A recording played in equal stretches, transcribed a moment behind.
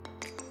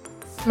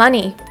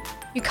Money.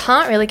 You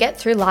can't really get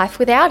through life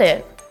without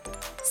it.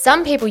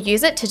 Some people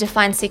use it to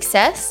define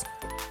success,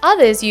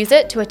 others use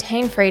it to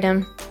attain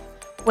freedom.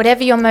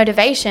 Whatever your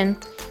motivation,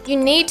 you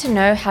need to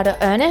know how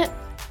to earn it,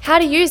 how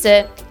to use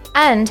it,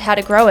 and how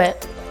to grow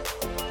it.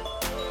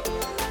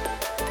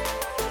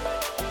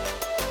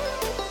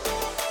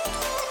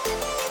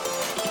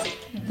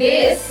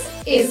 This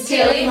is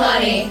Tilly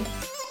Money.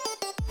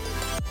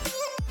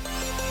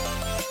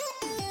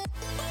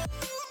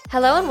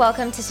 Hello and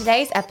welcome to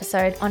today's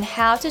episode on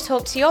how to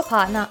talk to your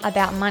partner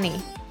about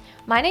money.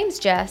 My name's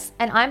Jess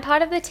and I'm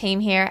part of the team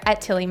here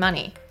at Tilly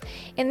Money.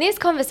 In this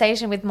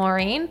conversation with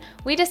Maureen,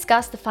 we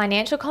discuss the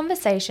financial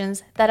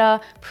conversations that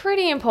are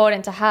pretty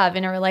important to have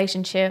in a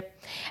relationship.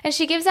 And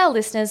she gives our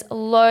listeners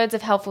loads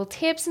of helpful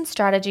tips and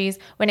strategies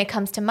when it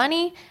comes to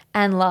money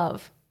and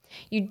love.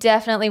 You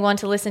definitely want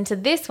to listen to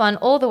this one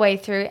all the way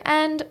through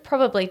and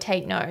probably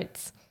take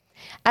notes.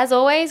 As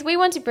always, we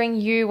want to bring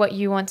you what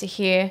you want to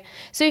hear.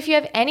 So if you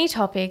have any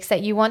topics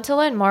that you want to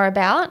learn more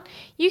about,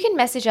 you can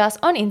message us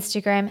on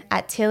Instagram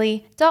at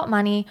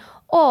tilly.money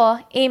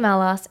or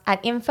email us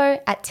at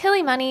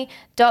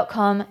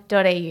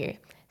info@tillymoney.com.au.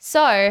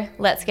 So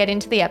let's get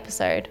into the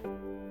episode.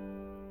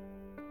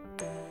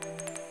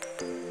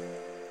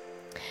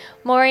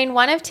 Maureen,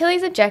 one of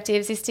Tilly's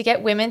objectives is to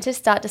get women to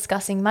start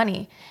discussing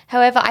money.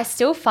 However, I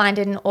still find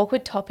it an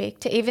awkward topic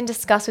to even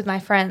discuss with my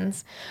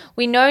friends.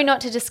 We know not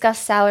to discuss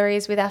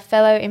salaries with our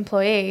fellow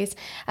employees,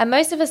 and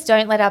most of us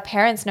don't let our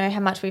parents know how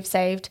much we've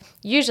saved,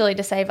 usually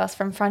to save us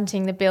from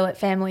fronting the bill at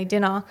family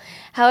dinner.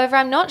 However,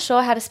 I'm not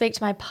sure how to speak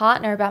to my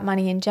partner about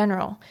money in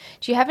general.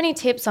 Do you have any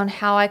tips on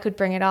how I could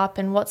bring it up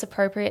and what's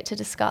appropriate to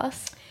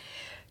discuss?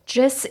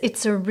 Jess,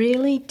 it's a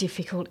really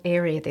difficult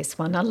area, this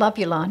one. I love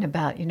your line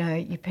about,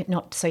 your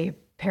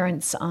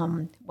parents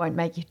won't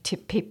make you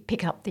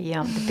pick up the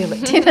bill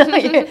at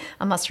dinner.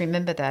 I must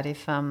remember that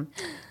if I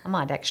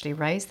might actually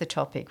raise the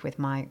topic with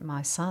my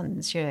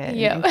sons, and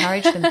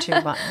encourage them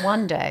to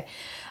one day.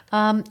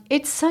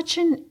 It's such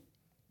a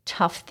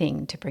tough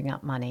thing to bring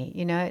up money,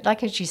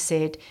 like as you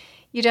said,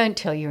 you don't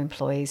tell your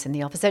employees in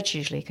the office. That's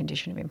usually a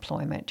condition of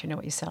employment. You know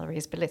what your salary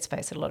is, but let's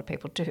face it, a lot of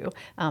people do.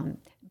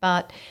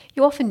 But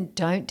you often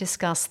don't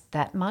discuss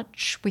that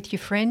much with your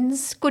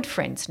friends. Good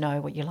friends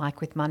know what you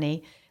like with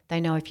money. They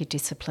know if you're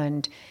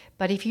disciplined.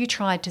 But if you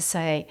tried to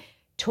say,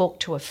 talk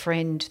to a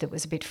friend that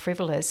was a bit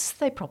frivolous,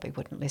 they probably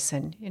wouldn't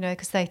listen,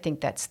 because they think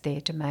that's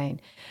their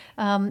domain.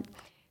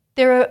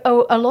 There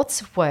are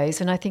lots of ways,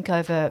 and I think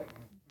over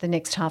the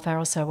next half hour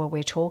or so while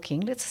we're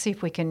talking, let's see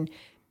if we can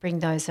bring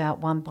those out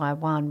one by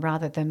one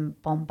rather than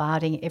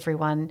bombarding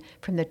everyone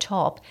from the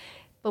top.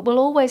 But we'll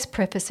always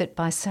preface it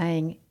by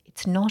saying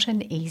it's not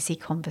an easy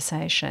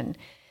conversation.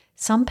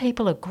 Some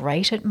people are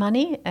great at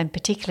money, and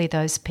particularly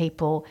those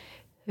people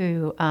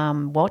who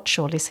watch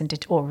or listen to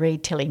or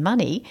read Tilly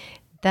Money,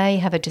 they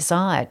have a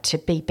desire to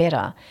be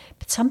better.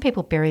 But some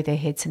people bury their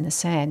heads in the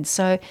sand.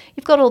 So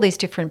you've got all these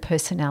different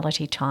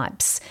personality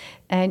types.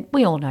 And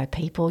we all know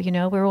people,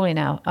 we're all in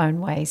our own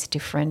ways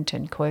different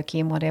and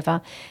quirky and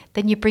whatever.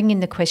 Then you bring in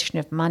the question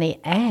of money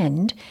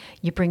and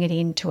you bring it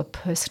into a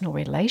personal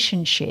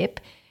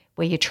relationship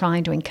where you're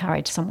trying to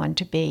encourage someone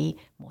to be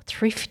more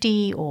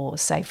thrifty or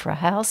save for a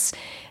house.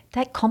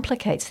 That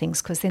complicates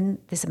things because then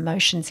there's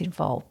emotions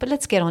involved. But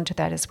let's get onto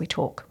that as we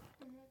talk.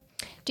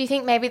 Do you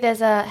think maybe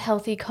there's a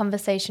healthy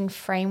conversation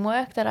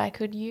framework that I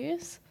could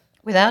use?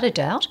 Without a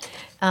doubt.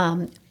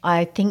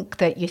 I think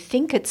that you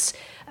think it's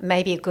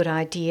maybe a good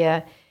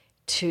idea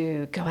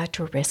to go out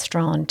to a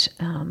restaurant,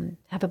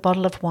 have a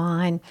bottle of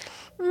wine.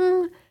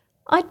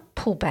 I'd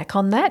pull back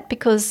on that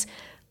because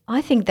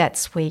I think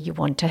that's where you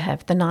want to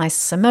have the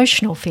nice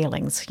emotional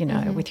feelings,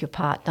 with your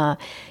partner.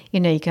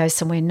 You go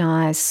somewhere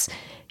nice,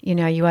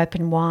 you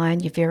open wine,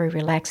 you're very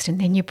relaxed,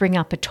 and then you bring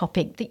up a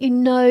topic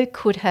that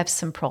could have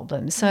some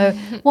problems. So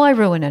why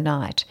ruin a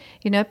night?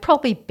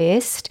 Probably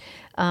best,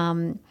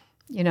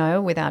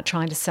 without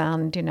trying to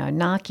sound,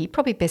 narky,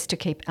 probably best to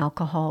keep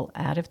alcohol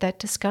out of that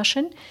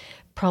discussion.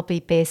 Probably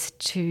best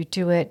to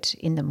do it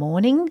in the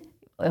morning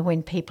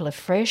when people are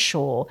fresh,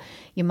 or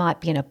you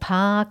might be in a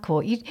park,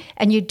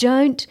 and you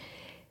don't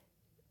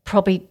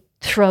probably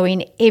throw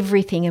in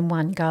everything in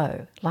one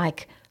go,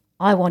 like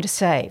I want to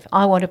save,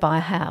 I want to buy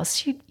a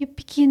house. You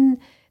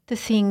begin the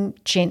thing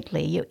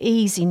gently. You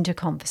ease into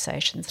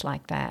conversations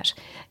like that.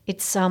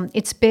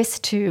 It's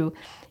best to,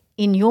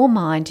 in your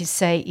mind, to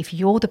say if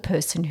you're the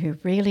person who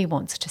really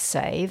wants to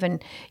save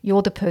and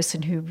you're the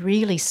person who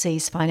really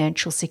sees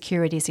financial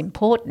security as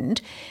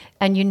important,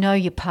 and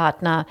your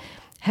partner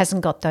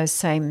hasn't got those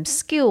same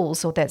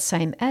skills or that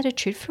same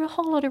attitude for a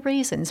whole lot of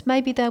reasons.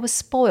 Maybe they were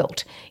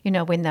spoilt,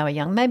 when they were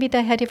young. Maybe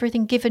they had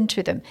everything given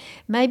to them.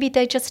 Maybe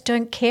they just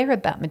don't care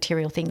about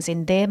material things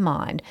in their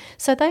mind.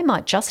 So they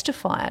might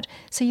justify it.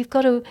 So you've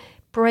got to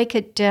break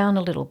it down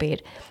a little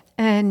bit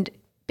and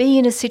be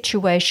in a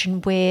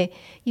situation where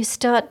you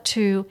start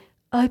to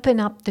open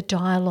up the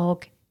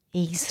dialogue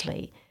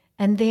easily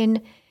and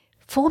then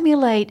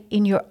formulate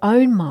in your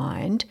own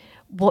mind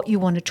what you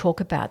want to talk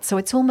about. So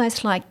it's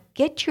almost like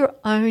get your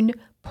own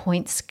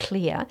points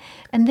clear,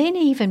 and then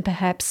even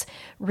perhaps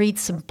read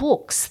some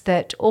books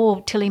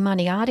or Tilly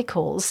Money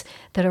articles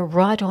that are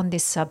right on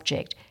this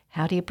subject.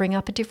 How do you bring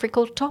up a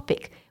difficult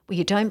topic? Well,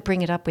 you don't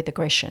bring it up with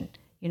aggression.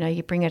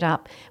 You bring it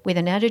up with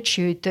an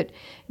attitude that,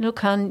 look,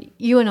 hon,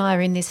 you and I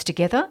are in this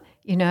together.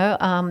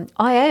 I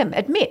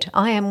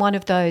am one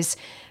of those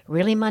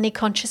really money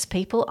conscious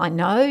people. I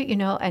know,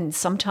 and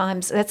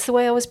sometimes that's the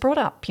way I was brought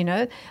up,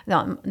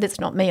 That's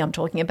not me I'm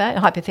talking about,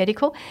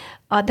 hypothetical.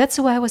 That's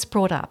the way I was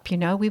brought up,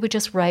 We were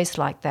just raised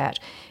like that.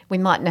 We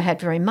mightn't have had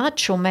very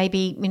much, or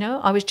maybe,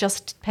 I was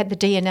just had the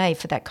DNA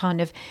for that kind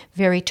of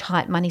very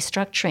tight money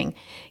structuring.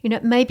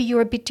 Maybe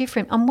you're a bit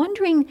different. I'm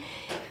wondering,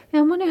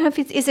 I wonder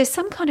is there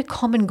some kind of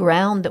common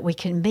ground that we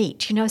can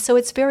meet, so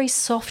it's very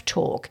soft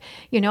talk.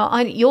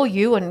 You're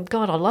you, and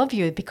God, I love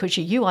you because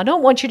you're you. I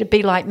don't want you to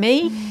be like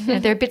me.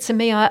 There are bits of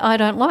me I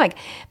don't like.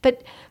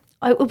 But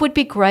it would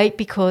be great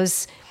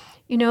because,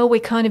 we're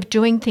kind of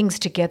doing things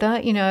together,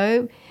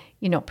 you're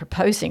not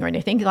proposing or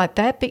anything like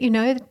that, but,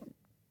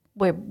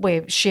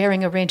 we're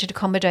sharing a rented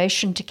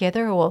accommodation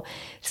together, or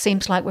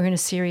seems like we're in a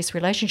serious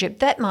relationship.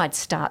 That might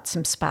start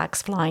some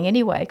sparks flying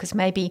anyway, because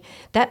maybe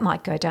that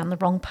might go down the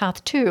wrong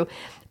path too.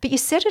 But you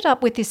set it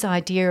up with this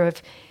idea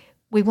of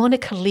we want a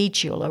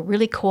collegial, a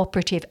really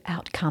cooperative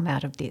outcome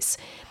out of this.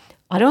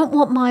 I don't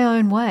want my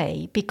own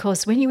way,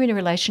 because when you're in a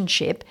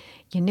relationship,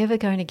 you're never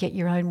going to get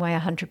your own way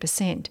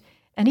 100%.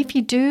 And if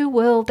you do,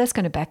 well, that's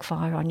going to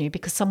backfire on you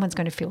because someone's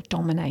going to feel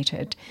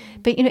dominated.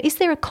 But, is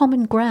there a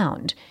common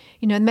ground?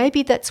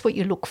 Maybe that's what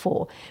you look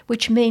for,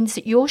 which means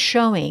that you're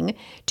showing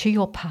to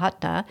your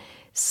partner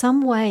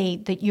some way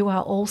that you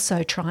are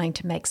also trying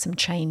to make some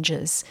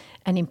changes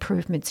and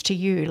improvements to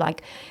you.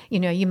 Like,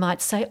 you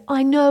might say,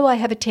 I know I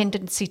have a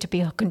tendency to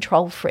be a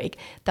control freak.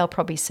 They'll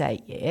probably say,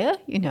 yeah,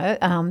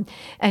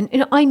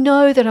 and I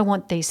know that I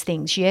want these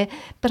things, yeah,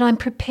 but I'm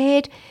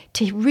prepared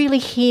to really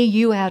hear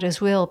you out as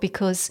well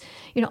because,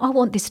 I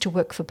want this to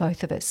work for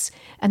both of us.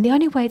 And the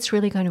only way it's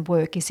really going to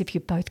work is if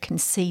you both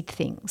concede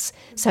things.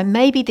 So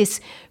maybe this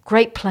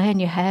great plan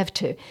you have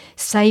to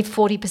save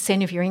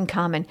 40% of your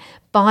income and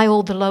buy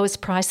all the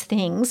lowest price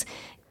things,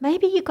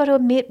 maybe you've got to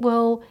admit,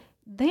 well,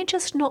 they're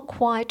just not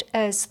quite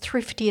as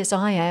thrifty as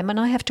I am, and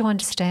I have to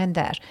understand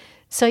that.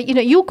 So,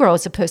 you'll grow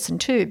as a person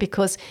too,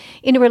 because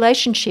in a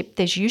relationship,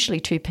 there's usually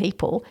two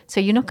people, so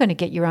you're not going to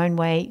get your own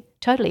way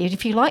totally. And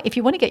if you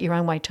want to get your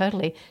own way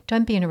totally,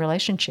 don't be in a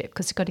relationship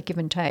because you've got to give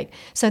and take.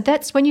 So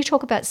that's when you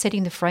talk about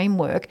setting the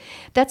framework,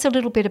 that's a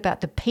little bit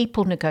about the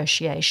people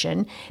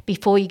negotiation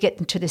before you get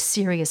into the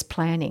serious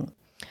planning.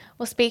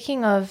 Well,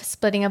 speaking of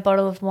splitting a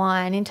bottle of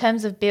wine, in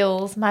terms of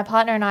bills, my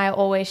partner and I are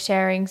always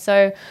sharing.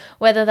 So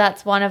whether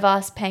that's one of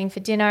us paying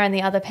for dinner and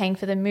the other paying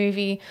for the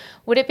movie,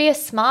 would it be a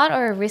smart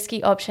or a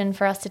risky option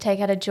for us to take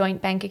out a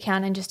joint bank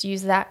account and just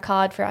use that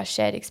card for our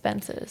shared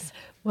expenses?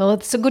 Well,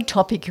 it's a good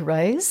topic you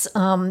raise.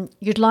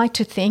 You'd like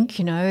to think,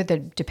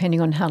 that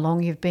depending on how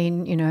long you've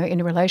been, in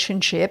a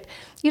relationship,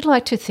 you'd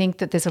like to think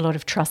that there's a lot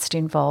of trust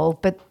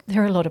involved, but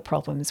there are a lot of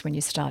problems when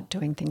you start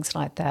doing things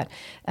like that.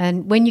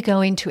 And when you go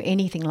into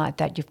anything like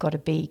that, you've got to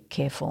be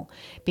careful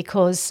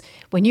because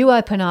when you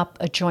open up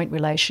a joint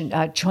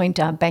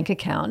bank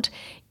account,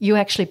 you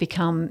actually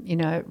become,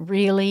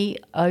 really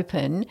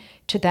open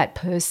to that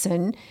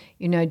person.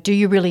 Do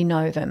you really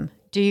know them?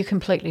 Do you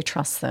completely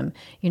trust them?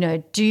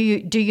 Do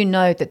you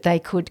know that they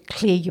could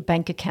clear your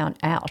bank account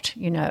out?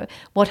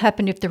 What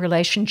happened if the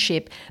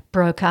relationship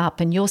broke up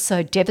and you're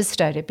so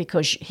devastated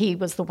because he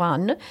was the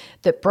one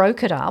that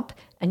broke it up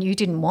and you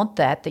didn't want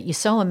that you're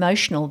so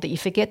emotional that you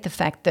forget the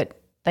fact that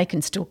they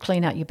can still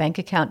clean out your bank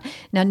account.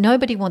 Now,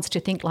 nobody wants to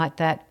think like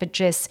that, but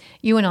Jess,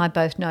 you and I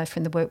both know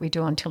from the work we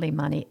do on Tilly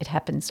Money, it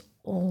happens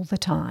all the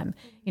time.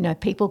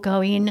 People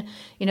go in,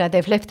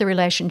 they've left the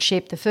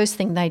relationship. The first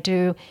thing they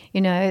do,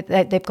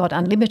 they've got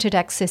unlimited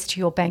access to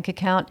your bank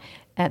account,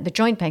 the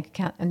joint bank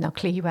account, and they'll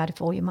clear you out of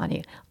all your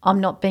money.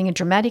 I'm not being a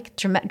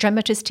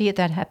dramatist here,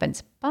 that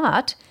happens.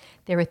 But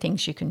there are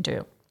things you can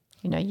do.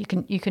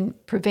 You can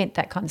prevent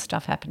that kind of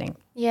stuff happening.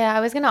 Yeah, I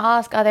was going to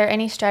ask, are there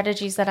any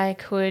strategies that I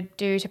could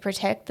do to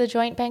protect the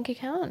joint bank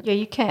account? Yeah,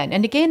 you can.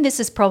 And again,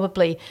 this is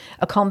probably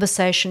a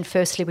conversation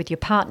firstly with your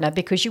partner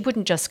because you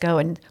wouldn't just go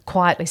and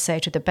quietly say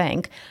to the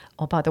bank,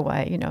 oh, by the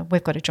way,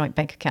 we've got a joint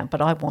bank account,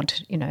 but I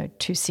want,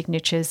 2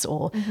 signatures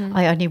or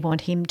I only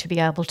want him to be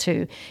able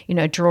to,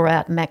 draw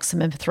out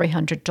maximum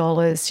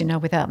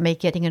 $300, without me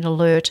getting an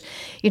alert.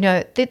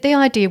 The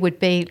idea would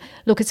be,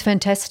 look, it's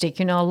fantastic.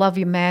 I love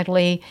you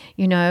madly.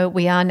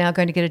 We are now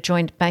going to get a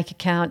joint bank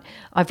account.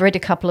 I've read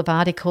a couple of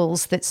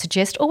articles that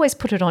suggest always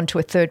put it on to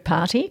a third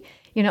party.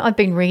 I've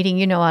been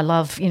reading, I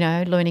love,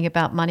 learning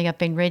about money. I've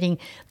been reading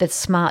that's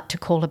smart to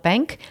call a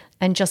bank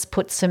and just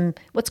put some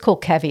what's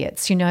called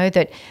caveats,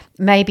 that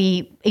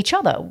maybe each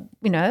other,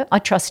 I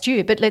trust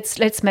you, but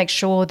let's make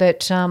sure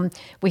that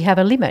we have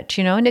a limit,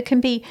 and it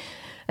can be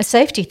a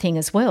safety thing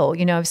as well,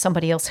 if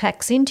somebody else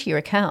hacks into your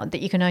account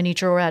that you can only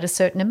draw out a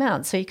certain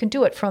amount. So you can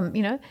do it from,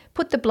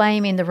 put the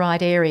blame in the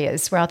right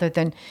areas rather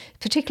than,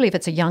 particularly if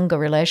it's a younger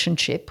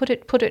relationship, put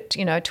it,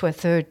 to a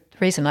third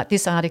reason, like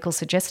this article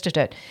suggested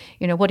it.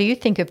 What do you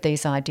think of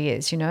these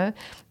ideas?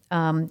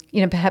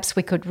 Perhaps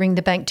we could ring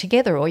the bank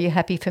together, or you're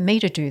happy for me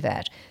to do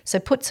that. So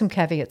put some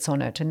caveats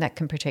on it, and that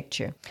can protect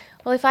you.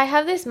 Well, if I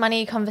have this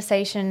money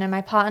conversation and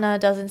my partner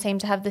doesn't seem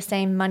to have the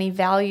same money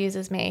values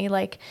as me,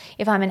 like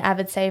if I'm an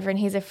avid saver and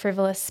he's a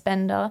frivolous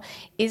spender,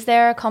 is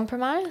there a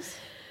compromise?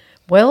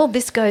 Well,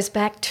 this goes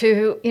back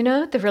to,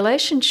 the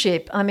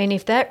relationship. I mean,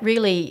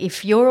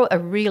 if you're a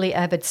really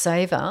avid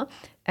saver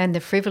and the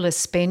frivolous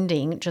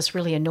spending just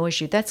really annoys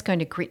you, that's going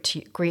to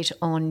grit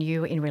on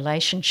you in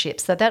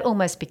relationships. So that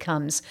almost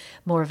becomes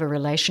more of a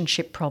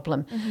relationship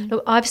problem. Mm-hmm.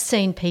 Look, I've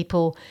seen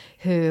people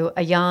who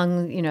are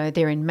young,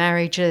 they're in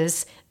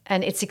marriages,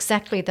 and it's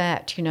exactly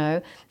that,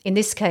 In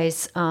this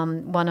case,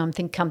 one I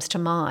think comes to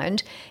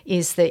mind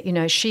is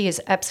that, she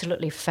is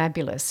absolutely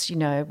fabulous,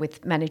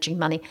 with managing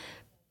money.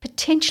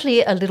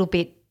 Potentially a little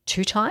bit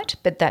too tight,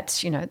 but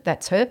that's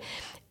her.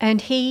 And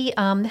he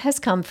has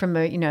come from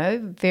a,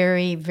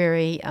 very,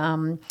 very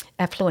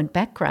affluent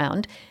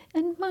background,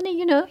 and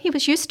money, he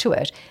was used to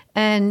it.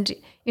 And,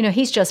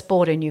 he's just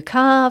bought a new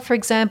car, for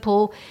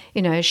example.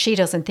 She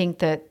doesn't think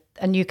that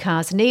a new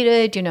car's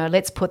needed,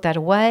 let's put that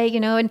away,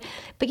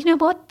 but you know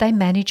what? They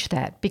manage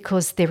that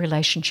because their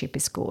relationship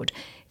is good.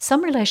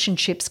 Some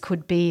relationships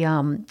could be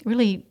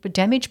really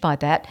damaged by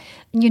that.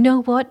 And you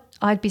know what?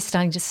 I'd be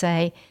starting to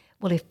say,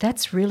 well, if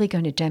that's really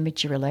going to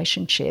damage your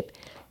relationship,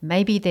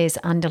 maybe there's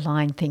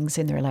underlying things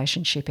in the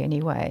relationship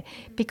anyway,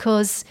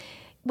 because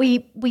we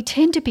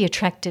tend to be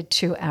attracted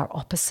to our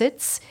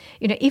opposites.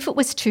 If it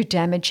was too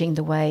damaging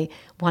the way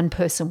one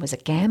person was a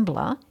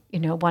gambler,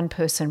 one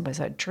person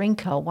was a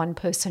drinker, one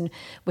person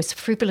was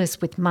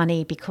frivolous with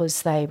money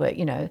because they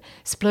were,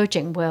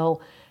 splurging, well,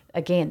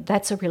 again,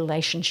 that's a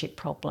relationship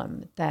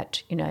problem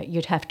that,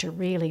 you'd have to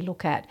really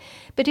look at.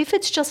 But if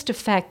it's just a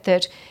fact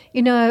that,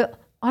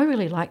 I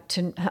really like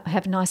to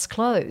have nice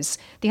clothes,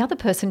 the other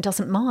person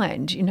doesn't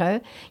mind,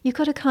 you've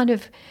got to kind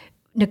of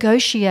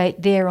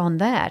negotiate there on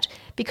that,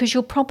 because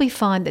you'll probably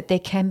find that there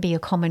can be a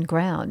common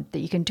ground that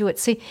you can do it.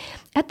 See,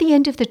 at the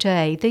end of the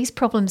day, these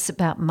problems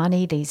about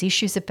money, these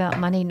issues about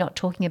money, not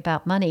talking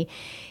about money,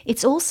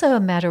 it's also a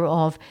matter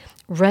of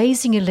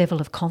raising a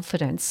level of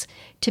confidence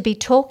to be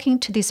talking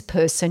to this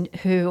person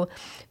who,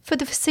 for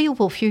the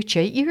foreseeable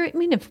future, you're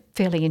in a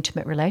fairly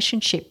intimate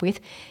relationship with.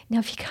 Now,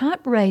 if you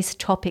can't raise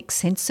topics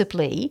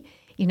sensibly,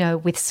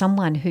 with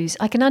someone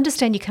I can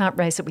understand you can't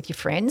raise it with your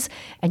friends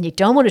and you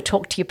don't want to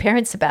talk to your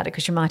parents about it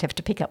because you might have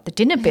to pick up the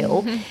dinner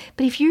bill.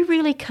 But if you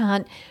really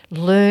can't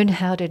learn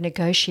how to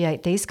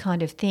negotiate these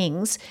kind of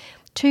things,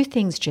 two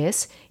things,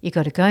 Jess, you've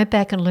got to go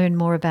back and learn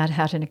more about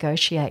how to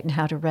negotiate and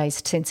how to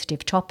raise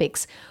sensitive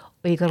topics,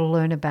 or you've got to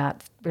learn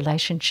about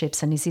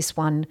relationships and is this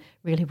one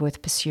really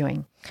worth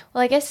pursuing?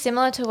 Well, I guess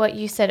similar to what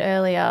you said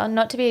earlier,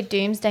 not to be a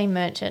doomsday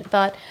merchant,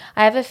 but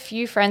I have a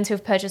few friends who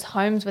have purchased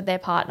homes with their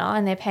partner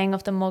and they're paying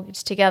off the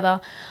mortgage together.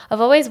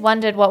 I've always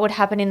wondered what would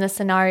happen in the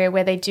scenario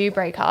where they do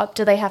break up.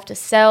 Do they have to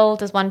sell?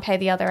 Does one pay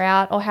the other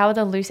out? Or how are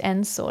the loose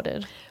ends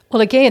sorted?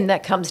 Well, again,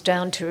 that comes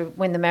down to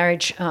when the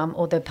marriage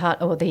or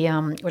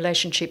the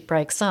relationship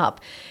breaks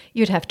up,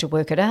 you'd have to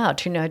work it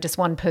out. Does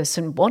one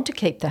person want to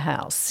keep the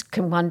house?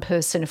 Can one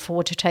person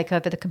afford to take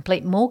over the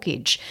complete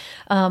mortgage?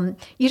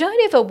 You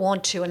don't ever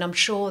want to, and I'm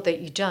sure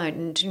that you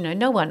don't. And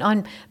no one.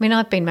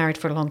 I've been married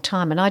for a long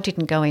time, and I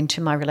didn't go into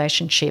my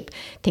relationship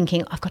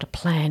thinking I've got to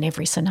plan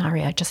every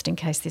scenario just in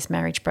case this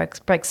marriage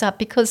breaks up,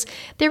 because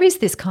there is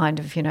this kind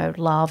of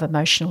love,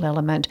 emotional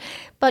element.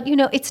 But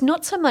it's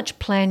not so much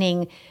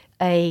planning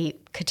a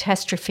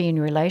catastrophe in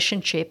your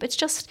relationship. It's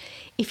just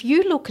if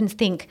you look and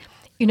think,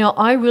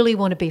 I really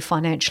want to be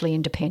financially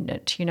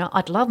independent.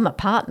 I'd love my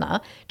partner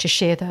to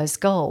share those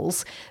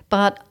goals,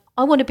 but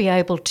I want to be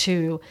able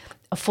to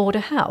afford a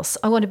house.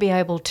 I want to be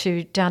able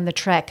to, down the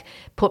track,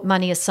 put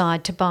money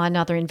aside to buy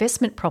another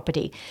investment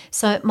property.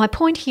 So my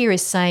point here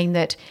is saying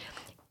that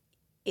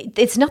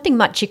there's nothing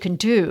much you can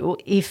do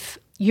if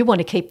you want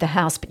to keep the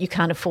house but you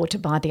can't afford to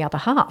buy the other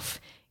half.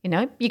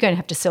 You're going to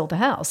have to sell the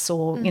house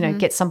or,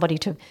 get somebody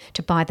to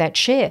buy that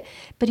share.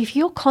 But if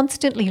you're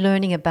constantly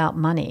learning about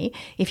money,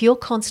 if you're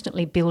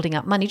constantly building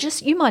up money,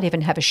 you might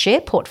even have a share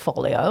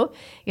portfolio,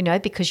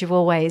 because you've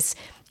always,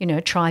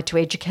 tried to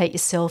educate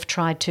yourself,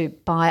 tried to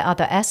buy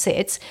other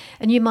assets.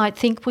 And you might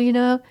think,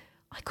 well,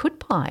 I could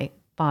buy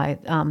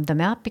them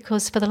out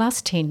because for the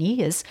last 10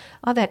 years,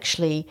 I've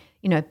actually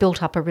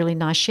built up a really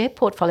nice share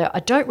portfolio. I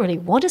don't really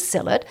want to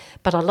sell it,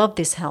 but I love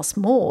this house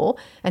more,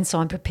 and so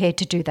I'm prepared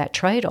to do that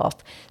trade-off.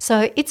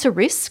 So it's a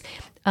risk.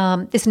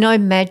 There's no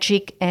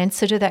magic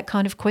answer to that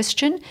kind of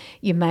question.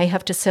 You may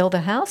have to sell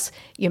the house.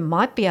 You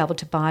might be able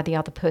to buy the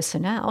other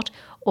person out,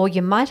 or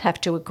you might have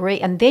to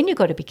agree, and then you've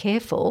got to be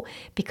careful,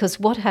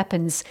 because what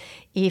happens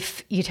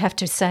if you'd have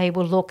to say,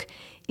 well, look,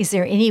 is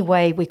there any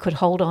way we could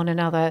hold on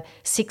another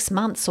 6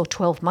 months or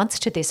 12 months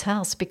to this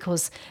house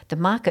because the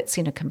market's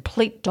in a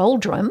complete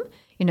doldrum?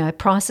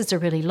 Prices are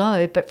really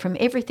low, but from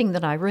everything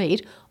that I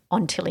read,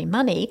 on Tilly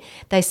Money,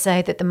 they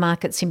say that the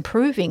market's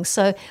improving.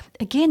 So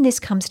again, this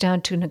comes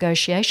down to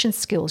negotiation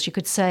skills. You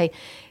could say,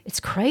 it's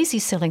crazy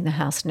selling the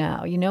house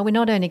now. We're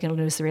not only going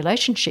to lose the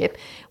relationship,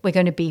 we're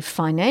going to be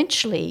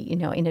financially,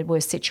 in a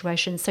worse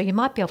situation. So you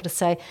might be able to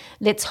say,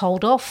 let's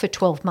hold off for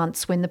 12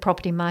 months when the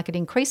property market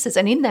increases.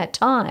 And in that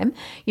time,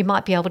 you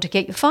might be able to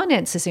get your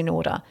finances in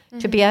order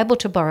to be able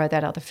to borrow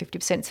that other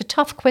 50%. It's a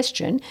tough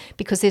question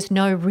because there's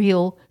no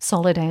real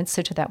solid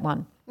answer to that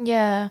one.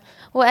 Yeah.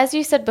 Well, as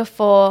you said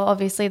before,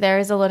 obviously there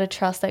is a lot of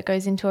trust that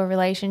goes into a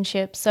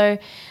relationship. So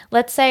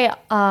let's say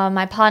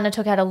my partner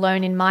took out a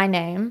loan in my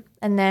name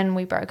and then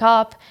we broke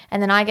up and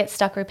then I get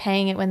stuck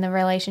repaying it when the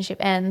relationship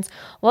ends.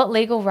 What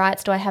legal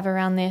rights do I have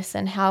around this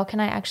and how can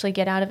I actually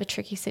get out of a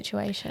tricky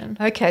situation?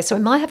 Okay, so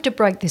we might have to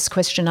break this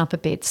question up a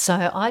bit.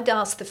 So I'd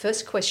ask, the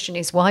first question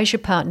is, why is your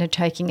partner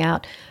taking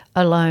out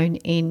a loan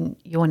in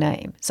your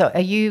name? So are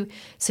you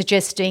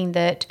suggesting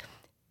that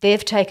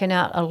they've taken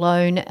out a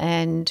loan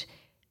and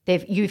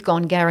you've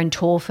gone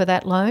guarantor for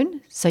that loan,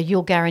 so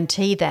you'll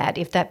guarantee that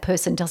if that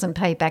person doesn't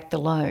pay back the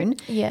loan,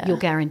 you'll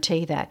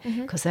guarantee that,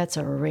 because that's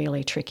a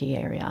really tricky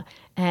area.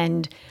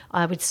 And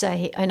I would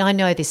say, and I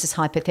know this is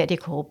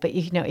hypothetical, but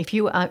if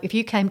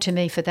you came to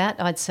me for that,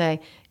 I'd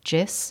say,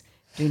 Jess,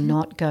 do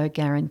not go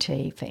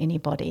guarantee for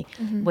anybody,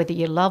 whether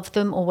you love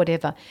them or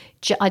whatever.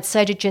 I'd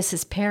say to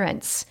Jess's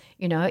parents,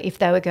 if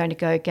they were going to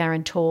go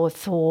guarantor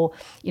for,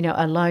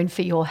 a loan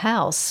for your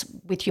house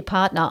with your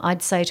partner,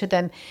 I'd say to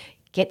them,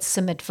 get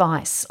some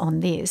advice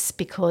on this,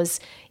 because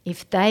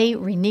if they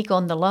renege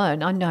on the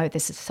loan, I know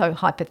this is so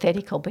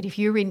hypothetical, but if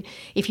you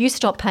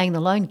stop paying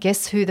the loan,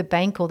 guess who the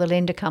bank or the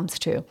lender comes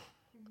to?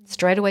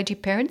 Straight away to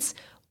your parents,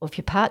 or if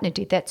your partner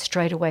did that,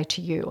 straight away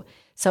to you.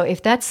 So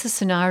if that's the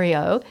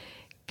scenario,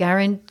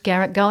 going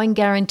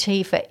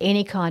guarantee for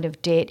any kind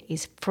of debt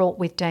is fraught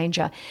with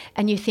danger.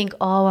 And you think,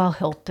 oh, I'll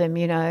help them,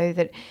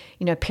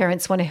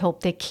 parents want to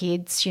help their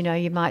kids.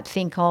 You might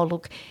think, oh,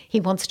 look,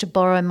 he wants to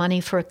borrow money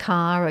for a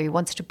car or he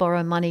wants to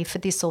borrow money for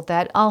this or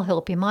that. I'll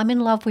help him. I'm in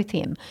love with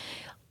him.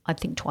 I'd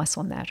think twice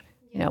on that.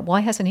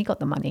 Why hasn't he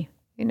got the money?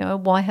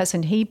 Why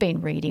hasn't he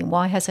been reading?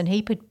 Why hasn't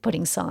he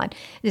putting sign?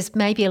 There's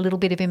maybe a little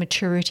bit of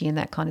immaturity in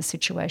that kind of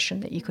situation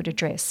that you could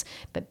address,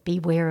 but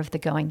beware of the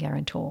going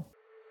guarantor.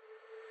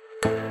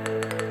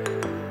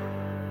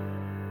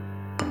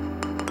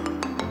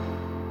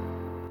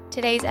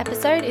 Today's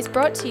episode is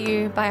brought to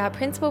you by our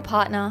principal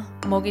partner,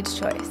 Mortgage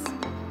Choice.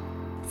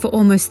 For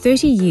almost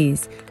 30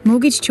 years,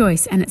 Mortgage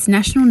Choice and its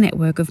national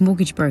network of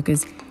mortgage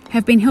brokers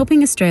have been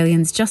helping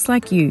Australians just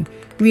like you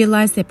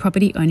realise their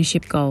property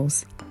ownership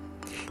goals.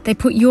 They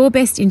put your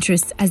best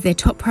interests as their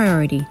top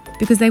priority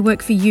because they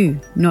work for you,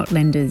 not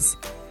lenders.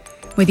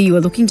 Whether you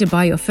are looking to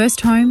buy your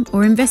first home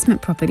or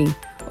investment property,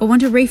 or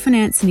want to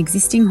refinance an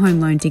existing home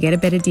loan to get a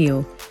better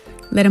deal,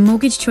 let a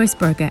Mortgage Choice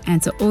broker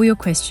answer all your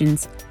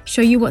questions,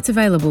 show you what's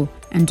available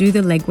and do the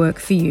legwork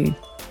for you.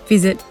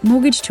 Visit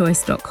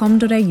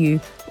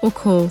mortgagechoice.com.au or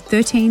call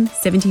 13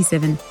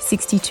 77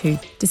 62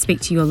 to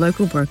speak to your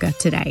local broker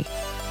today.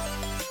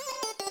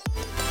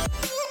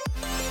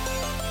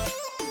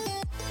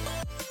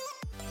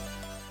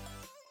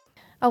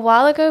 A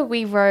while ago,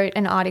 we wrote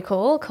an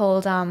article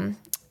called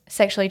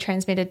Sexually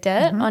Transmitted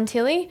Debt on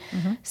Tilly.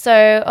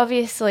 So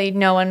obviously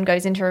no one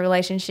goes into a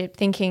relationship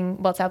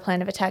thinking what's our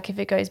plan of attack if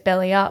it goes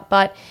belly up.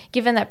 But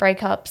given that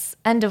breakups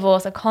and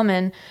divorce are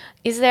common,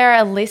 is there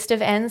a list of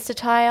ends to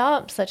tie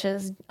up, such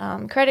as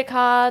credit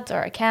cards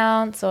or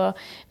accounts or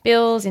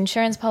bills,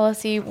 insurance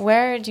policy?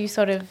 Where do you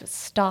sort of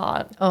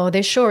start? Oh,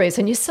 there sure is.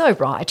 And you're so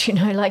right.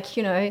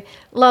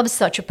 Love's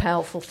such a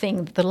powerful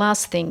thing. The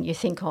last thing you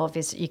think of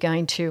is you're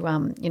going to,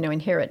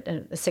 inherit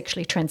a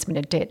sexually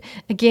transmitted debt.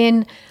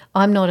 Again,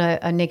 I'm not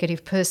a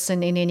negative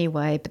person in any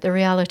way, but the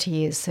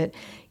reality is that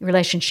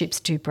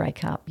relationships do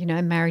break up,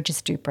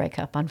 marriages do break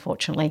up,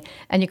 unfortunately,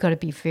 and you've got to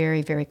be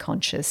very, very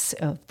conscious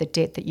of the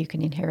debt that you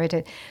can inherit.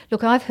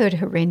 Look, I've heard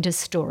horrendous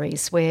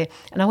stories where,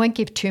 and I won't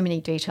give too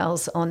many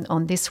details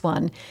on this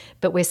one,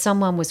 but where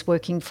someone was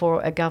working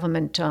for a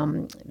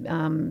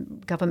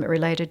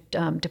government-related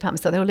department,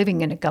 so they were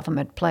living in a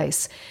government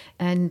place,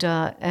 and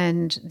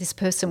this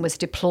person was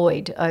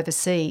deployed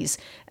overseas,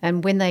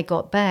 and when they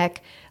got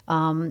back,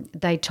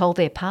 they told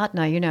their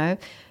partner,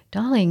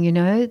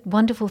 darling,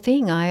 wonderful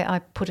thing. I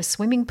put a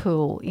swimming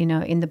pool,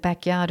 in the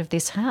backyard of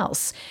this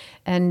house.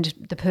 And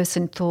the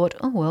person thought,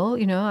 oh, well,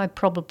 I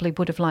probably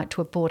would have liked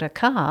to have bought a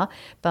car,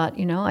 but,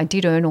 I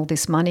did earn all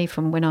this money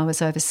from when I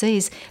was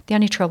overseas. The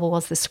only trouble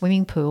was the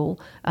swimming pool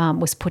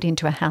was put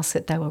into a house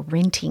that they were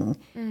renting.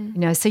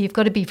 So you've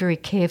got to be very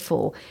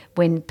careful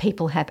when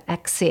people have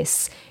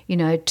access,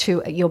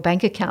 to your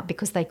bank account,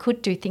 because they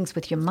could do things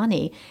with your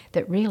money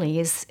that really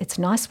it's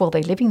nice while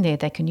they're living there.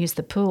 They can use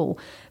the pool,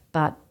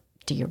 but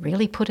do you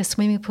really put a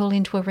swimming pool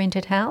into a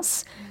rented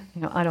house?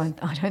 I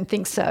don't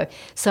think so.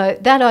 So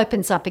that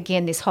opens up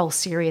again this whole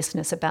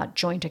seriousness about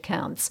joint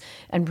accounts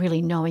and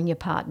really knowing your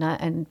partner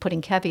and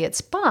putting caveats.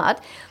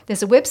 But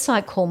there's a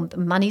website called the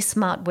Money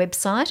Smart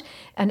website,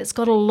 and it's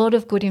got a lot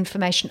of good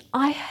information.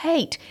 I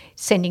hate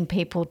sending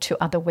people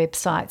to other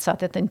websites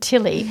other than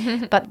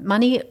Tilly, but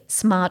Money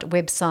Smart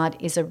website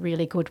is a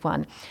really good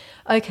one.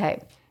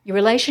 Okay, your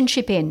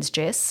relationship ends,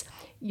 Jess.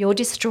 You're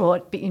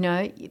distraught, but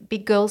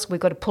big girls, we've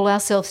got to pull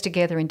ourselves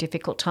together in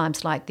difficult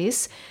times like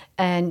this.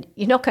 And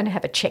you're not going to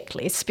have a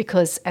checklist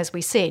because, as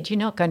we said, you're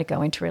not going to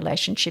go into a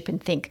relationship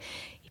and think,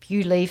 if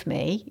you leave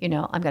me,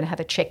 I'm going to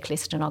have a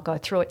checklist and I'll go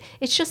through it.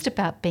 It's just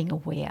about being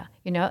aware,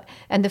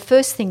 And the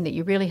first thing that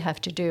you really have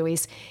to do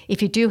is,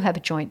 if you do have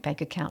a joint bank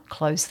account,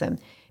 close them,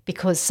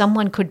 because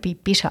someone could be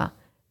bitter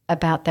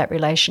about that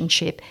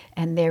relationship,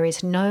 and there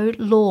is no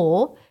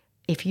law.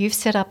 If you've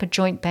set up a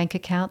joint bank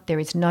account, there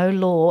is no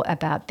law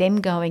about them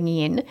going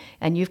in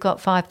and you've got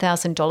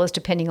 $5,000,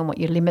 depending on what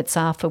your limits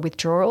are for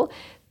withdrawal.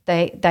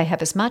 They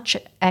have as much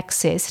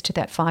access to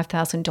that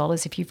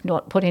 $5,000 if you've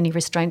not put any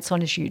restraints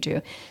on as you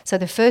do. So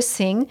the first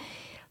thing,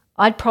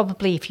 I'd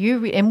probably,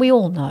 and we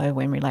all know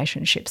when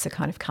relationships are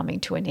kind of coming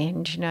to an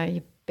end,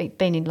 you've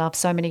been in love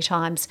so many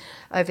times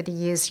over the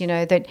years,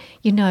 that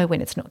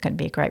when it's not going to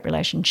be a great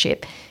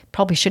relationship.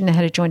 Probably shouldn't have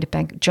had a joint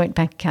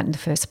bank account in the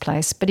first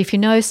place. But if you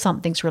know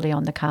something's really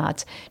on the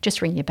cards,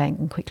 just ring your bank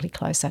and quickly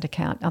close that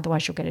account.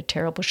 Otherwise, you'll get a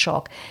terrible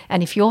shock.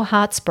 And if your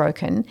heart's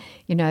broken,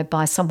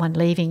 by someone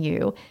leaving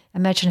you,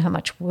 imagine how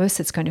much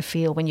worse it's going to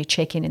feel when you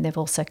check in and they've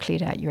also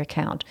cleared out your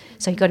account.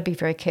 So you've got to be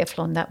very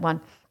careful on that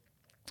one.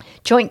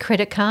 Joint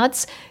credit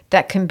cards,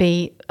 that can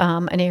be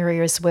an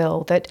area as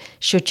well, that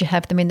should you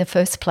have them in the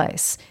first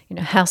place?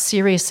 How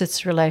serious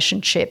is the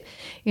relationship?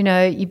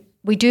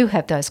 We do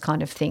have those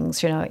kind of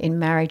things, in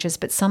marriages,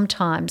 but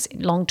sometimes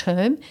long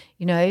term,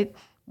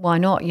 why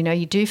not?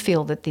 You do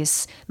feel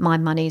that my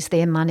money's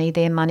their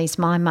money's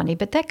my money,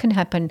 but that can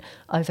happen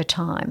over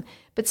time.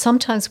 But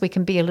sometimes we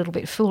can be a little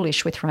bit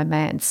foolish with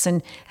romance,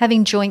 and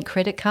having joint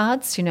credit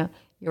cards, you're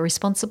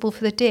responsible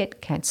for the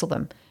debt, cancel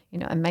them.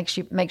 And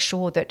make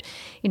sure that,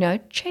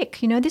 check,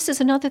 this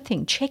is another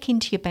thing, check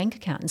into your bank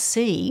account and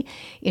see,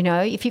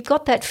 if you've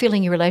got that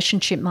feeling your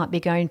relationship might be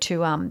going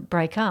to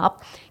break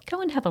up, go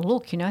and have a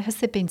look, has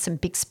there been some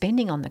big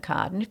spending on the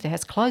card? And if there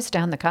has, close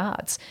down the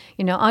cards.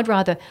 I'd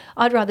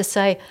rather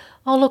say,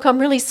 oh, look, I'm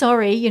really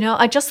sorry,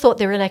 I just thought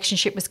the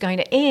relationship was going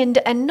to end,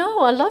 and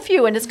no, I love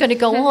you and it's going to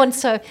go on,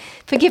 so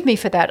forgive me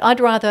for that. I'd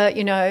rather,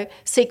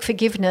 seek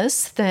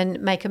forgiveness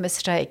than make a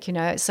mistake,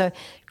 So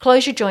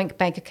close your joint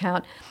bank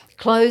account.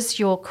 Close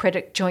your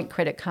joint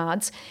credit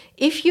cards.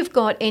 If you've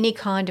got any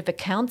kind of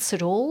accounts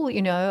at all,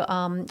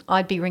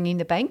 I'd be ringing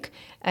the bank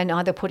and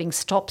either putting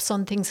stops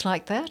on things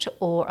like that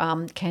or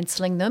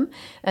cancelling them.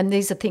 And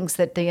these are things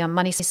that the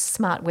Money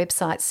Smart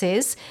website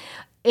says.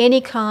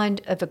 Any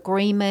kind of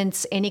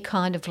agreements, any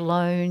kind of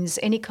loans,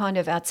 any kind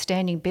of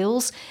outstanding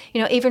bills,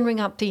 even ring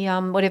up the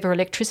whatever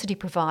electricity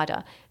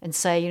provider and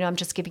say, I'm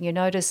just giving you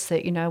notice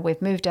that,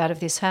 we've moved out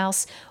of this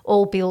house.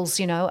 All bills,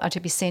 are to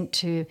be sent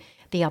to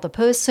the other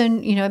person.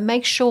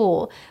 Make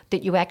sure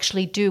that you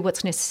actually do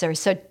what's necessary.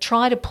 So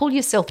try to pull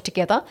yourself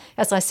together.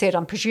 As I said,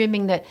 I'm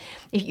presuming that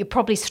you're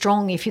probably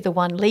strong if you're the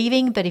one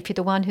leaving, but if you're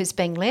the one who's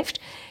being left,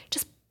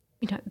 just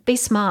be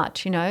smart,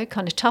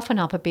 kind of toughen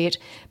up a bit,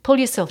 pull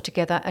yourself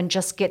together and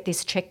just get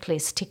this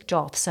checklist ticked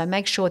off. So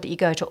make sure that you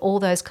go to all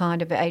those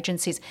kind of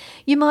agencies.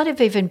 You might have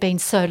even been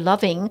so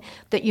loving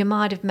that you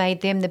might have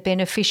made them the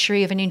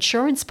beneficiary of an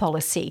insurance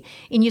policy.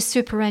 In your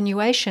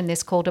superannuation,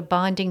 there's called a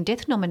binding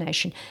death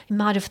nomination. You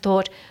might have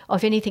thought,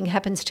 if anything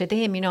happens to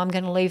them, I'm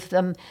going to leave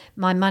them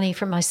my money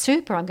from my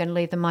super. I'm going to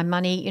leave them my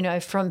money,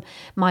 from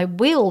my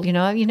will.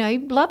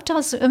 Love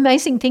does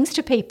amazing things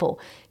to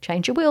people.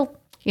 Change your will.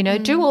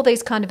 Do all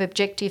these kind of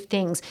objective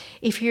things.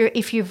 If you're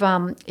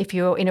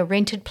in a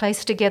rented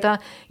place together,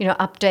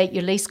 update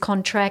your lease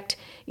contract.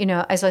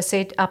 As I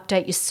said,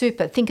 update your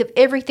super. Think of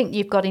everything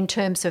you've got in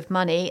terms of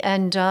money,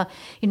 and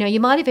you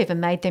might have even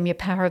made them your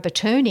power of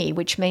attorney,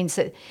 which means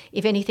that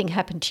if anything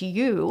happened to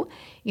you,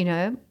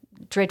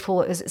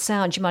 dreadful as it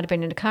sounds, you might have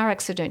been in a car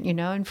accident,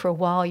 and for a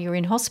while you're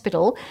in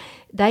hospital,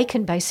 they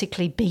can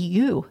basically be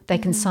you. They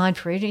can sign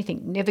for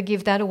anything. Never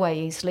give that away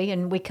easily,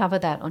 and we cover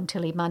that on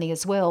Tilly Money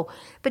as well.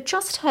 But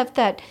just have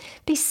that,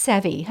 be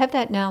savvy, have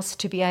that nous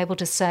to be able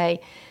to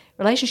say,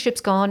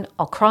 relationship's gone,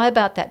 I'll cry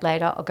about that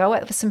later, I'll go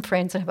out with some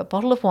friends and have a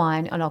bottle of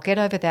wine and I'll get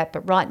over that,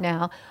 but right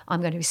now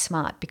I'm going to be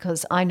smart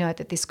because I know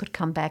that this could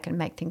come back and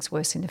make things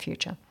worse in the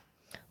future.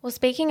 Well,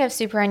 speaking of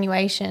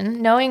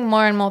superannuation, knowing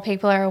more and more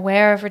people are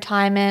aware of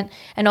retirement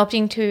and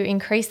opting to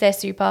increase their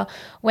super,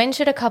 when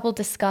should a couple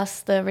discuss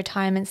the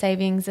retirement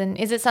savings? And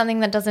is it something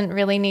that doesn't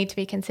really need to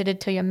be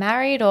considered till you're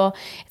married, or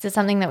is it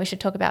something that we should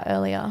talk about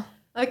earlier?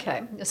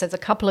 Okay, so there's a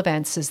couple of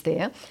answers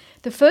there.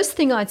 The first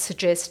thing I'd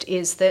suggest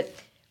is that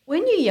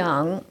when you're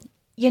young,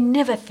 you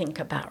never think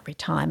about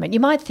retirement. You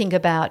might think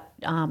about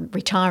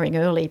retiring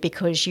early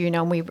because,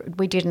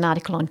 we did an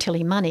article on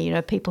Tilly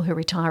Money, people who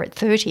retire at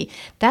 30.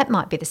 That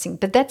might be the thing,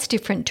 but that's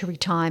different to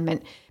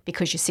retirement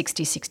because you're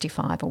 60,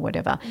 65 or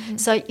whatever. Mm-hmm.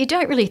 So you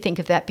don't really think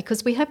of that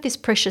because we have this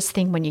precious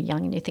thing when you're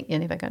young and you think you're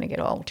never going to get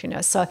old,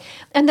 So,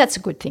 and that's a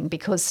good thing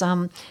because,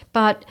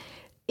 but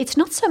it's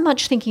not so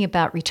much thinking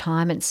about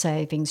retirement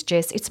savings,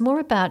 Jess. It's more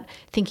about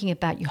thinking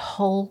about your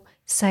whole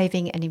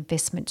saving and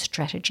investment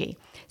strategy.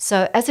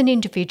 So as an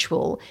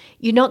individual,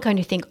 you're not going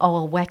to think,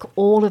 I'll whack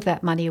all of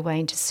that money away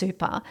into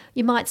super.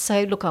 You might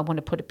say, look, I want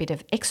to put a bit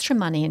of extra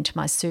money into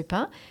my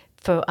super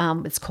for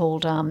it's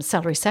called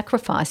salary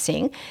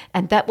sacrificing,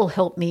 and that will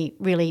help me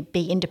really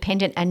be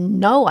independent and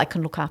know I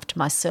can look after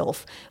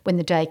myself when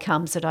the day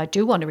comes that I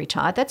do want to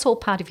retire. That's all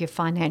part of your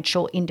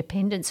financial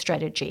independence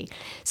strategy.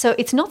 So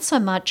it's not so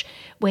much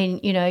when,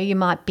 you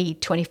might be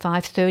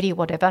 25, 30 or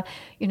whatever,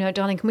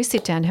 darling, can we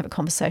sit down and have a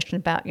conversation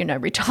about,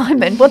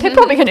 retirement? Well, they're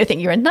probably going to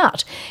think you're a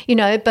nut,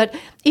 but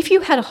if you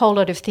had a whole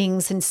lot of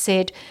things and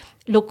said,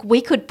 look, we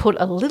could put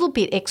a little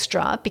bit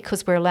extra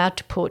because we're allowed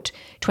to put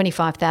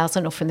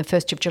 $25,000 or from the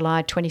 1st of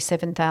July,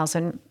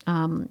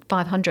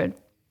 $27,500,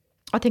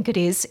 I think it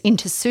is,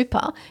 into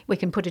super. We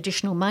can put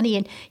additional money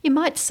in. You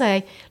might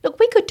say, look,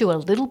 we could do a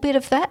little bit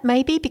of that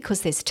maybe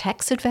because there's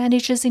tax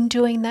advantages in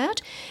doing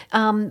that.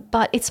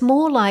 But it's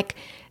more like,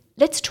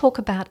 let's talk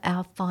about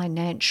our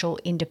financial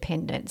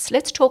independence.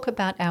 Let's talk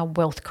about our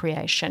wealth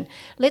creation.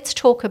 Let's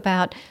talk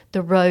about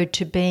the road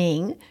to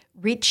being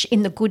rich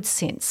in the good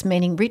sense,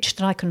 meaning rich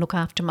that I can look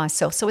after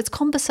myself. So it's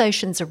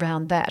conversations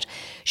around that.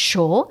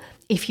 Sure,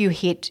 if you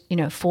hit,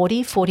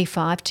 40,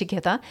 45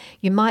 together,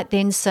 you might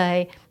then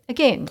say,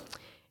 again,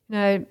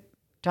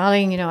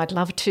 darling, I'd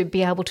love to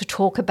be able to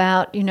talk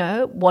about,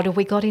 what have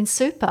we got in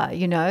super,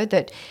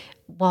 that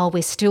while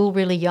we're still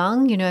really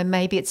young,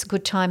 maybe it's a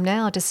good time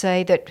now to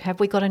say that,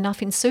 have we got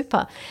enough in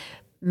super?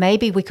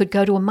 Maybe we could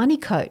go to a money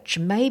coach.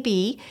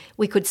 Maybe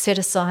we could set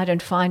aside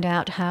and find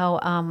out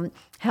how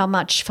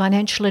much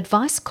financial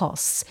advice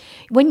costs.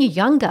 When you're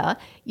younger,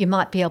 you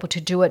might be able to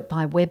do it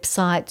by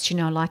websites,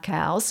 like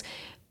ours.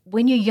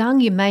 When you're young,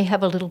 you may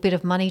have a little bit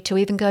of money to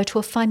even go to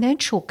a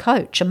financial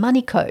coach, a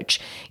money coach.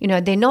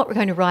 They're not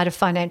going to write a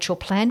financial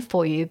plan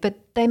for you, but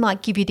they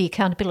might give you the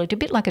accountability, a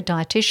bit like a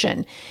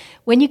dietitian.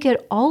 When you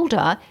get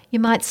older, you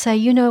might say,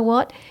 you know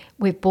what?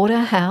 We've bought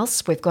our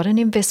house, we've got an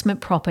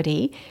investment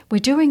property, we're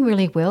doing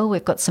really well,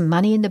 we've got some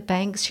money in the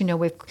banks,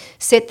 we've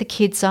set the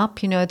kids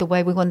up, the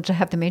way we wanted to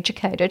have them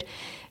educated.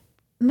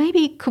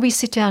 Maybe could we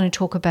sit down and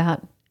talk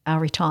about our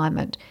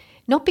retirement?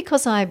 Not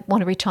because I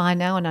want to retire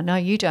now, and I know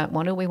you don't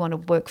want to, we want to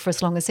work for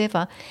as long as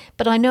ever,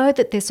 but I know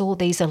that there's all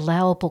these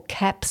allowable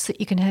caps that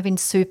you can have in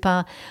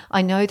super.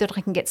 I know that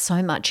I can get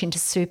so much into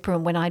super,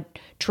 and when I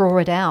draw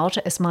it out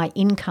as my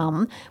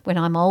income when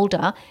I'm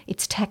older,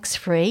 it's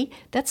tax-free.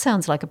 That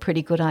sounds like a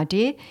pretty good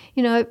idea.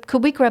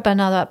 Could we grab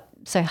another,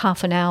 say,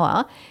 half an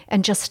hour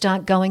and just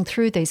start going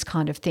through these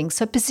kind of things?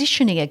 So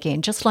positioning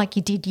again, just like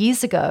you did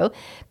years ago,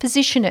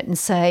 position it and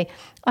say,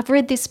 I've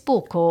read this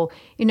book, or,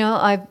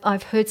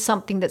 I've heard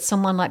something that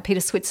someone like Peter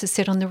Switzer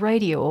said on the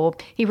radio, or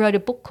he wrote a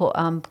book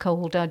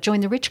called Join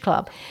the Rich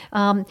Club.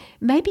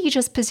 Maybe you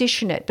just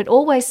position it, but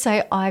always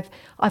say, I've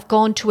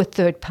gone to a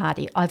third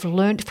party. I've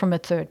learned from a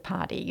third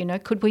party.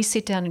 Could we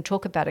sit down and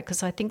talk about it?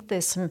 Because I think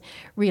there's some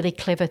really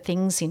clever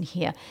things in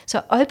here.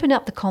 So open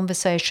up the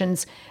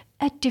conversations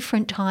at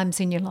different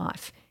times in your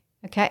life,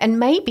 okay? And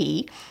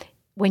maybe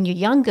when you're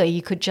younger,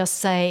 you could just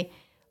say,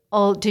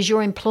 oh, does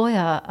your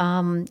employer,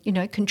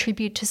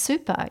 contribute to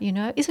super?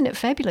 Isn't it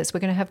fabulous? We're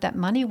going to have that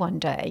money one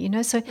day,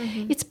 So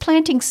It's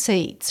planting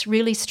seeds,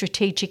 really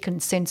strategic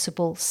and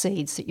sensible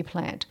seeds that you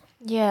plant.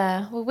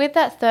 Yeah. Well, with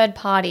that third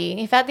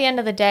party, if at the end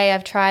of the day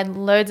I've tried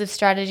loads of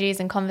strategies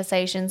and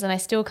conversations and I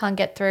still can't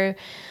get through,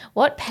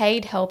 what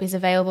paid help is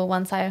available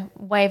once I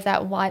wave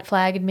that white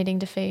flag admitting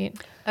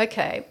defeat?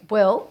 Okay.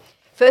 Well,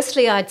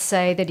 firstly, I'd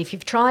say that if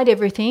you've tried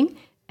everything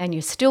and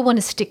you still want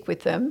to stick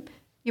with them,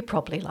 you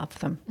probably love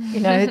them.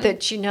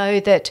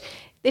 That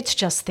it's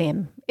just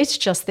them. It's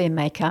just their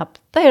makeup.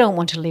 They don't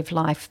want to live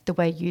life the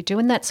way you do,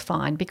 and that's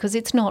fine because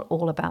it's not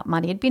all about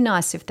money. It'd be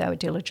nice if they were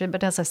diligent,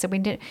 but as I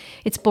said,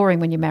 it's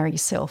boring when you marry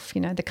yourself.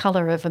 The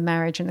colour of a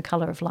marriage and the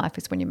colour of life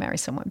is when you marry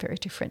someone very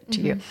different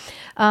to you.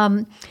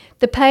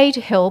 The paid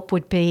help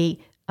would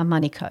be a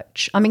money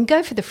coach.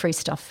 Go for the free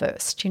stuff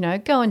first,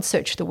 go and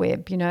search the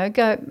web,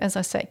 go, as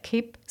I say,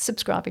 keep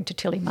subscribing to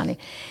Tilly Money.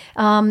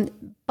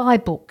 Buy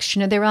books.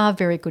 There are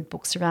very good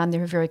books around.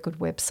 There are very good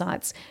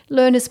websites.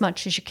 Learn as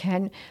much as you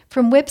can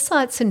from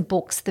websites and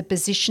books that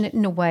position it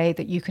in a way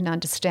that you can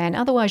understand.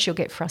 Otherwise, you'll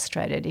get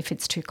frustrated if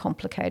it's too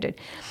complicated.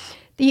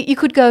 You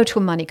could go to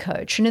a money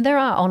coach. There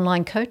are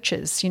online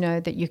coaches,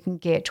 that you can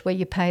get where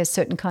you pay a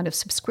certain kind of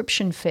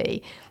subscription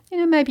fee.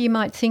 Maybe you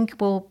might think,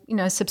 well,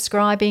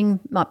 subscribing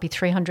might be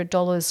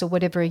 $300 or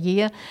whatever a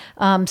year.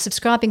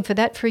 Subscribing for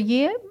that for a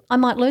year, I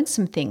might learn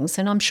some things,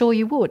 and I'm sure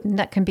you would, and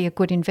that can be a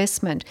good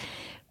investment.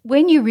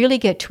 when you really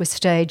get to a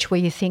stage where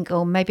you think,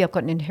 oh, maybe I've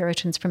got an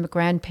inheritance from a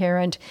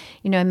grandparent,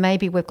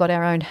 maybe we've got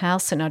our own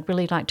house and I'd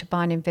really like to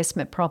buy an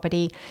investment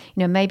property,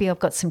 maybe I've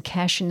got some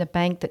cash in the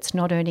bank that's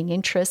not earning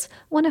interest,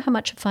 I wonder how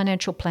much a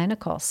financial planner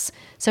costs.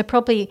 So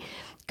probably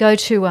go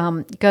to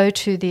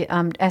the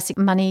Asset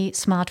Money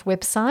Smart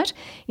website,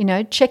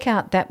 check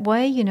out that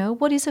way,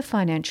 what is a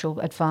financial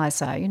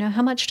advisor?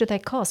 How much do they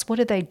cost? What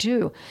do they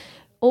do?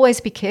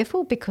 Always be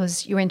careful,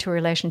 because you enter a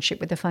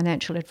relationship with a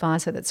financial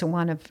advisor that's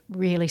one of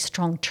really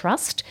strong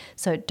trust.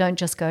 So don't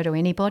just go to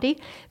anybody.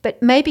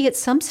 But maybe at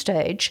some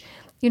stage,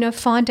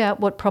 find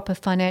out what proper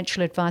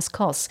financial advice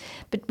costs.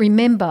 But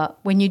remember,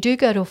 when you do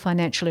go to a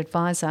financial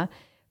advisor,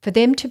 for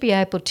them to be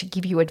able to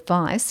give you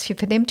advice,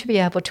 for them to be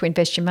able to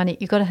invest your money,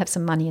 you've got to have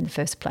some money in the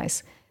first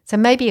place. So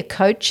maybe a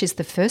coach is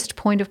the first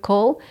point of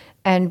call.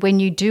 And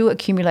when you do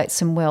accumulate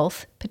some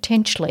wealth,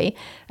 potentially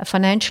a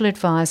financial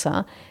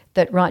advisor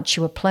that writes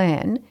you a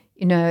plan,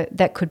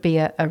 that could be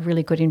a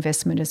really good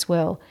investment as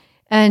well.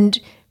 And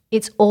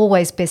it's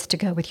always best to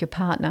go with your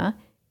partner,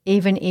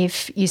 even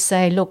if you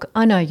say, look,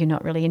 I know you're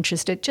not really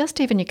interested,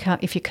 just even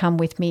if you come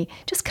with me,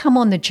 just come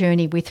on the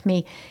journey with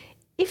me.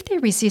 If they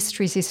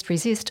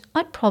resist,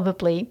 I'd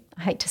probably,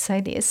 I hate to say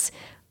this,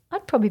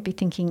 I'd probably be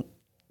thinking,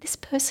 this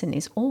person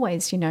is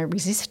always,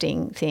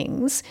 resisting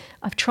things.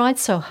 I've tried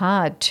so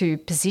hard to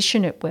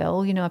position it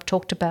well. I've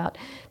talked about,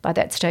 by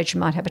that stage you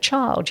might have a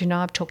child.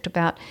 I've talked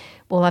about,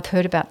 I've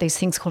heard about these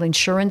things called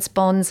insurance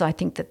bonds. I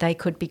think that they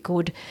could be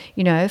good,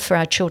 for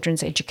our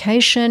children's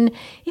education.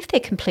 If they're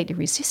completely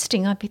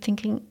resisting, I'd be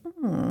thinking,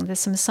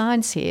 there's some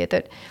signs here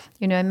that,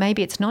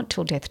 maybe it's not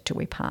till death do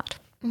we part.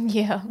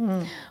 Yeah.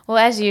 Well,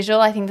 as usual,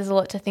 I think there's a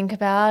lot to think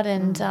about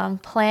and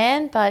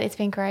plan, but it's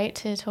been great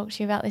to talk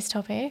to you about this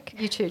topic.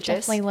 You too,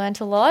 Jess. Definitely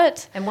learnt a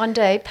lot. And one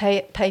day,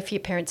 pay for your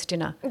parents'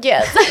 dinner.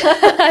 Yes.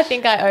 I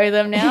think I owe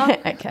them now.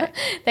 Okay.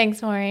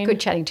 Thanks, Maureen.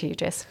 Good chatting to you,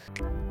 Jess.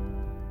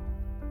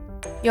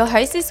 Your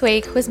host this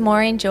week was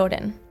Maureen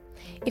Jordan.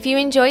 If you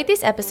enjoyed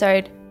this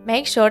episode,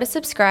 make sure to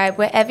subscribe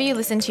wherever you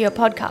listen to your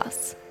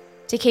podcasts.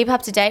 To keep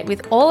up to date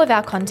with all of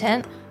our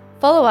content,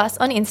 follow us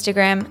on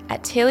Instagram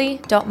at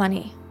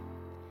tilly.money.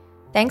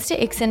 Thanks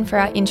to Ixon for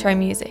our intro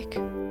music.